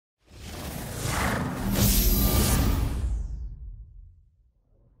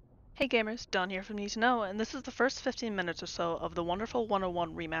Hey gamers, Don here from Need to Know, and this is the first 15 minutes or so of the wonderful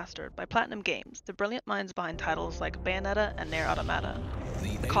 101 Remastered by PlatinumGames, the brilliant minds behind titles like Bayonetta and Nier Automata.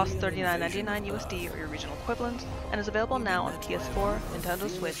 It costs $39.99 USD or your regional equivalent, and is available now on PS4, Nintendo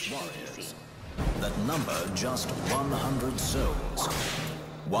Switch, and PC. That number just 100 souls.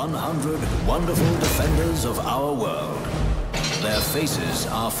 100 wonderful defenders of our world. Their faces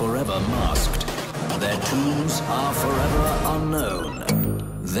are forever masked. Their tombs are forever unknown.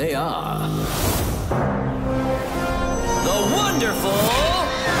 They are the wonderful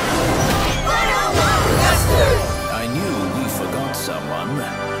 101 Remastered! I knew we forgot someone.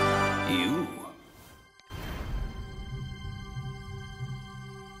 You.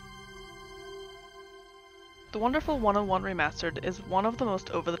 The wonderful 101 Remastered is one of the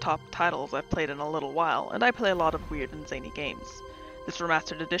most over-the-top titles I've played in a little while, and I play a lot of weird and zany games. This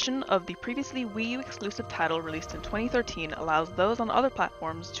remastered edition of the previously Wii U exclusive title released in 2013 allows those on other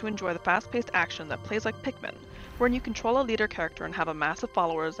platforms to enjoy the fast-paced action that plays like Pikmin, wherein you control a leader character and have a mass of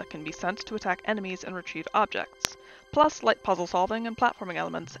followers that can be sent to attack enemies and retrieve objects, plus light puzzle solving and platforming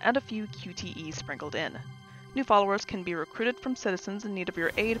elements and a few QTEs sprinkled in. New followers can be recruited from citizens in need of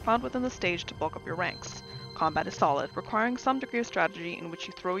your aid found within the stage to bulk up your ranks. Combat is solid, requiring some degree of strategy in which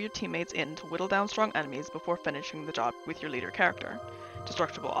you throw your teammates in to whittle down strong enemies before finishing the job with your leader character.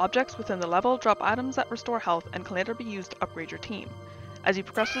 Destructible objects within the level drop items that restore health and can later be used to upgrade your team. As you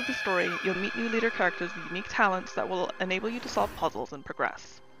progress through the story, you'll meet new leader characters with unique talents that will enable you to solve puzzles and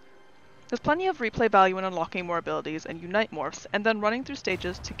progress. There's plenty of replay value in unlocking more abilities and Unite morphs, and then running through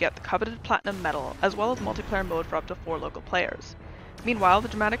stages to get the coveted Platinum Medal, as well as multiplayer mode for up to 4 local players. Meanwhile, the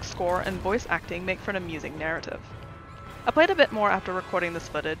dramatic score and voice acting make for an amusing narrative. I played a bit more after recording this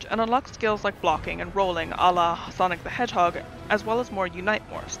footage, and unlocked skills like blocking and rolling a la Sonic the Hedgehog, as well as more Unite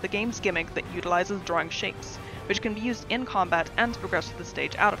morphs, the game's gimmick that utilizes drawing shapes, which can be used in combat and to progress through the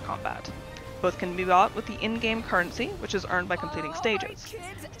stage out of combat. Both can be bought with the in-game currency, which is earned by completing stages.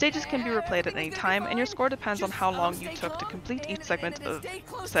 Stages can be replayed at any time, and your score depends on how long you took to complete each segment of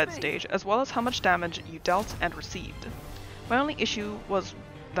said stage, as well as how much damage you dealt and received. My only issue was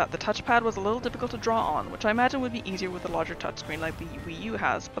that the touchpad was a little difficult to draw on, which I imagine would be easier with a larger touchscreen like the Wii U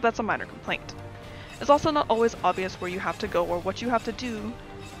has, but that's a minor complaint. It's also not always obvious where you have to go or what you have to do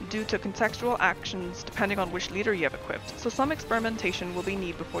due to contextual actions depending on which leader you have equipped, so some experimentation will be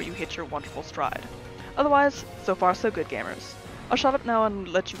needed before you hit your wonderful stride. Otherwise, so far so good gamers. I'll shut up now and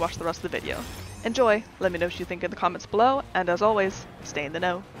let you watch the rest of the video. Enjoy, let me know what you think in the comments below, and as always, stay in the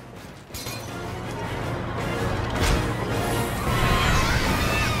know.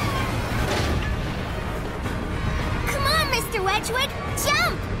 Mr. Wedgwood,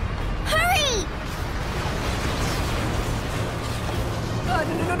 jump! Hurry!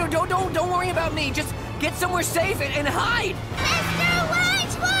 No, don't worry about me. Just get somewhere safe and hide! Mr.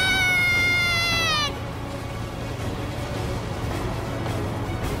 Wedgwood!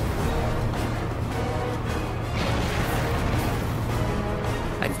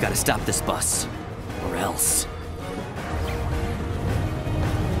 I've got to stop this bus, or else.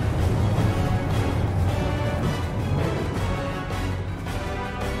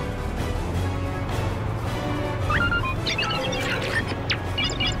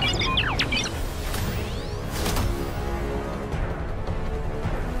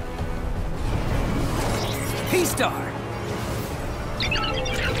 P-Star!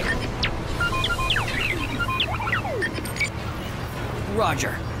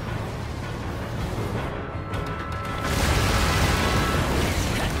 Roger.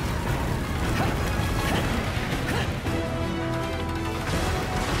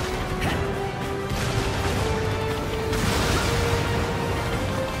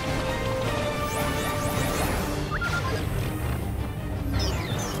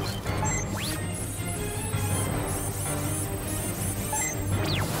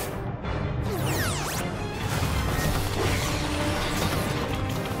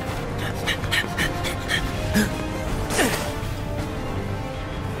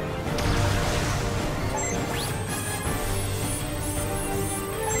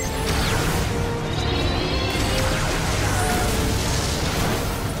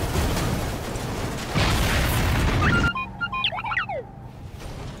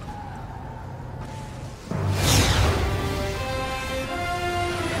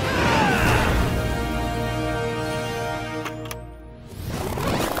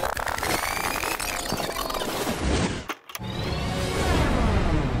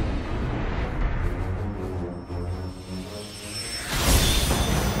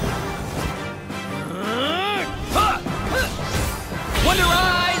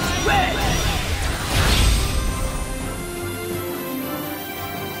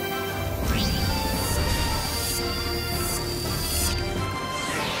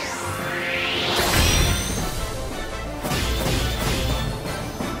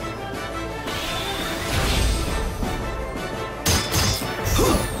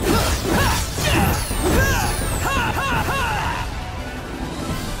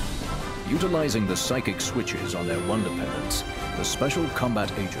 Utilizing the psychic switches on their Wonder pendants, the special combat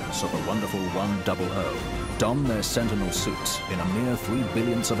agents of the wonderful 100 don their Sentinel suits in a mere 3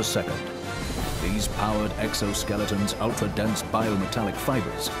 billionths of a second. These powered exoskeletons' ultra-dense biometallic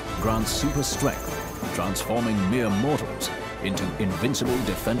fibers grant super strength, transforming mere mortals into invincible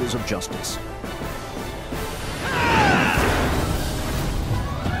defenders of justice.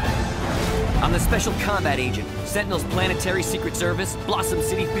 I'm the Special Combat Agent, Sentinel's Planetary Secret Service, Blossom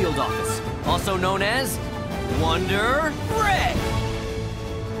City Field Office, also known as Wonder Red.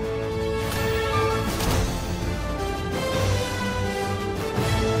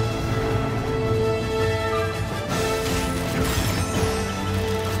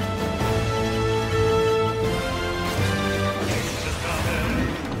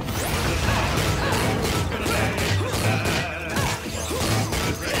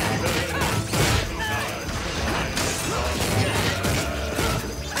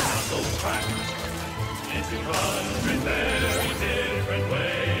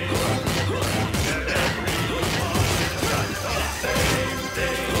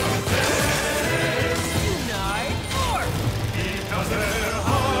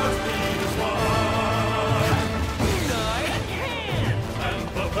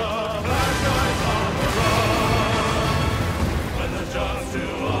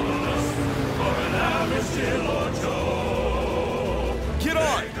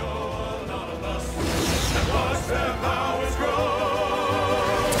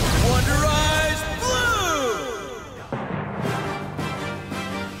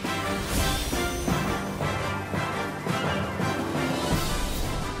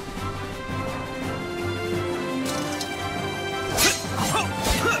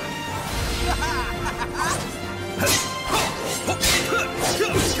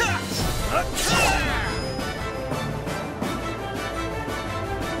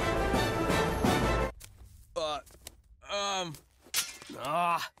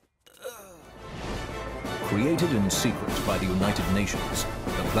 Created in secret by the United Nations,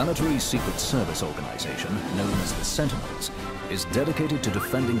 the Planetary Secret Service Organization, known as the Sentinels, is dedicated to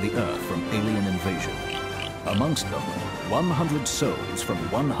defending the Earth from alien invasion. Amongst them, 100 souls from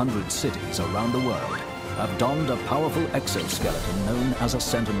 100 cities around the world have donned a powerful exoskeleton known as a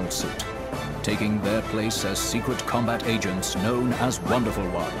Sentinel suit, taking their place as secret combat agents known as Wonderful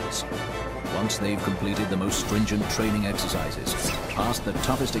Ones. Once they've completed the most stringent training exercises, passed the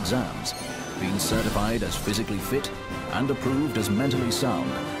toughest exams, been certified as physically fit, and approved as mentally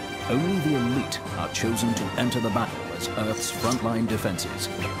sound, only the elite are chosen to enter the battle as Earth's frontline defenses.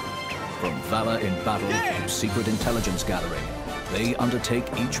 From valor in battle to secret intelligence gathering, they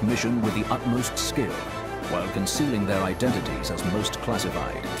undertake each mission with the utmost skill, while concealing their identities as most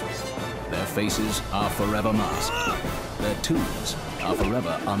classified. Their faces are forever masked. Their tombs are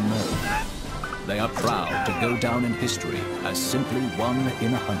forever unknown. They are proud to go down in history as simply 1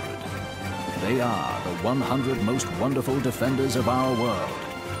 in 100. They are the 100 most wonderful defenders of our world.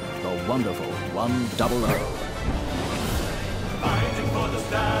 The wonderful 100.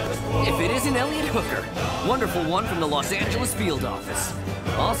 If it isn't Elliot Hooker, Wonderful One from the Los Angeles Field Office,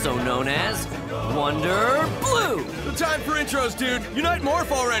 also known as Wonder Blue. No time for intros, dude. Unite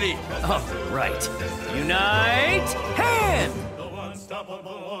Morph already. Oh, right. Unite Hand!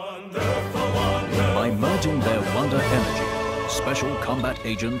 By merging their wonder energy, special combat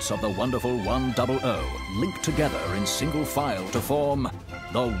agents of the wonderful 100 link together in single file to form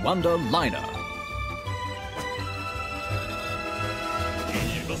the Wonder Liner.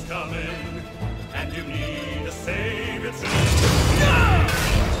 Evil's coming, and you need a savior too.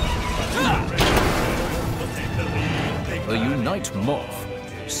 The Unite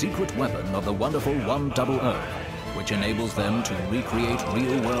Morph, secret weapon of the wonderful 100, which enables them to recreate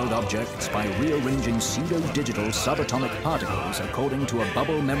real-world objects by rearranging pseudo-digital subatomic particles according to a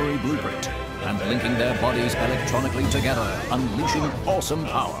bubble memory blueprint, and linking their bodies electronically together, unleashing awesome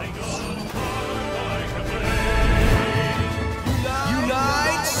power.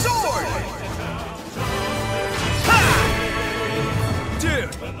 Unite Sword! Ha!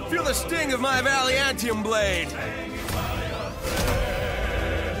 Dude, feel the sting of my Valiantium blade.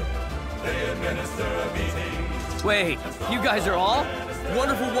 Wait, you guys are all?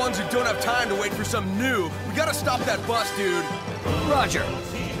 Wonderful Ones who don't have time to wait for some noob. We gotta stop that bus, dude. Roger.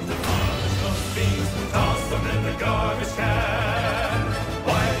 Toss them in the garbage can.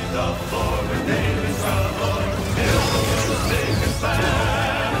 Wipe the floor with daily trouble. They can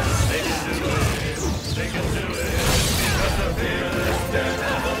plan. They can do it. They can do it. Because they're fearless,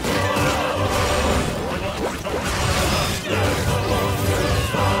 daredevil.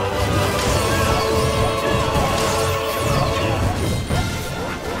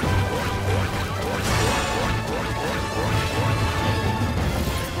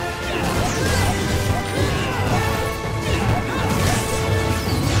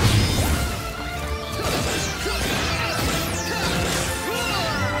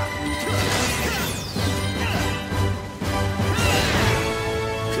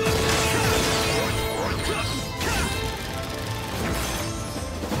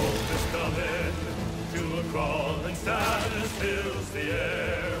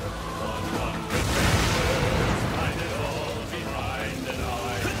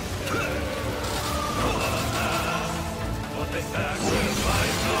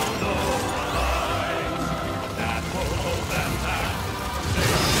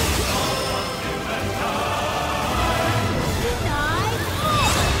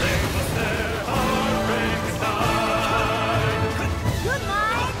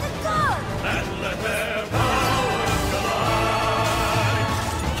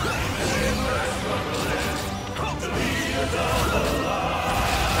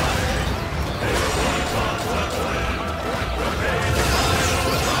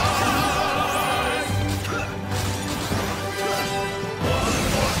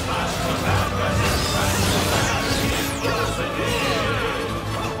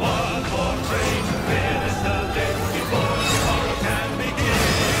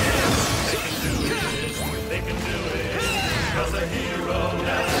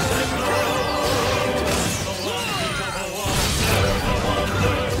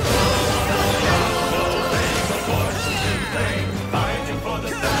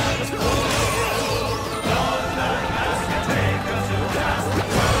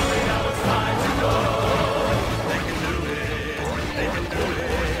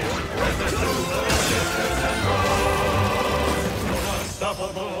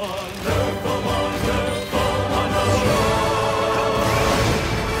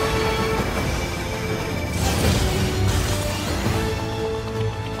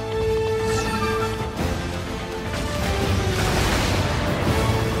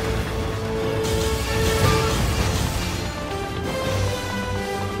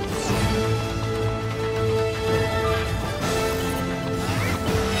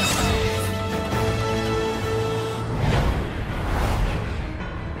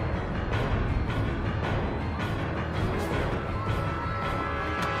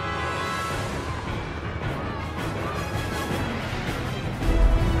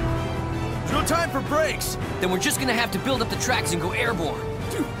 No time for breaks! Then we're just gonna have to build up the tracks and go airborne.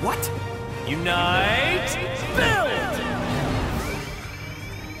 Dude, what? Unite, build!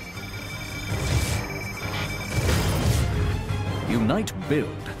 Unite Build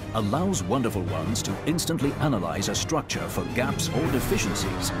allows Wonderful Ones to instantly analyze a structure for gaps or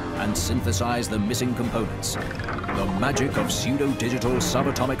deficiencies and synthesize the missing components. The magic of pseudo-digital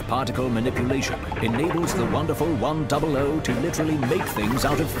subatomic particle manipulation enables the Wonderful 100 to literally make things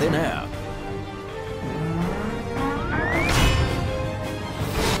out of thin air.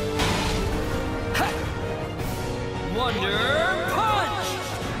 Wonder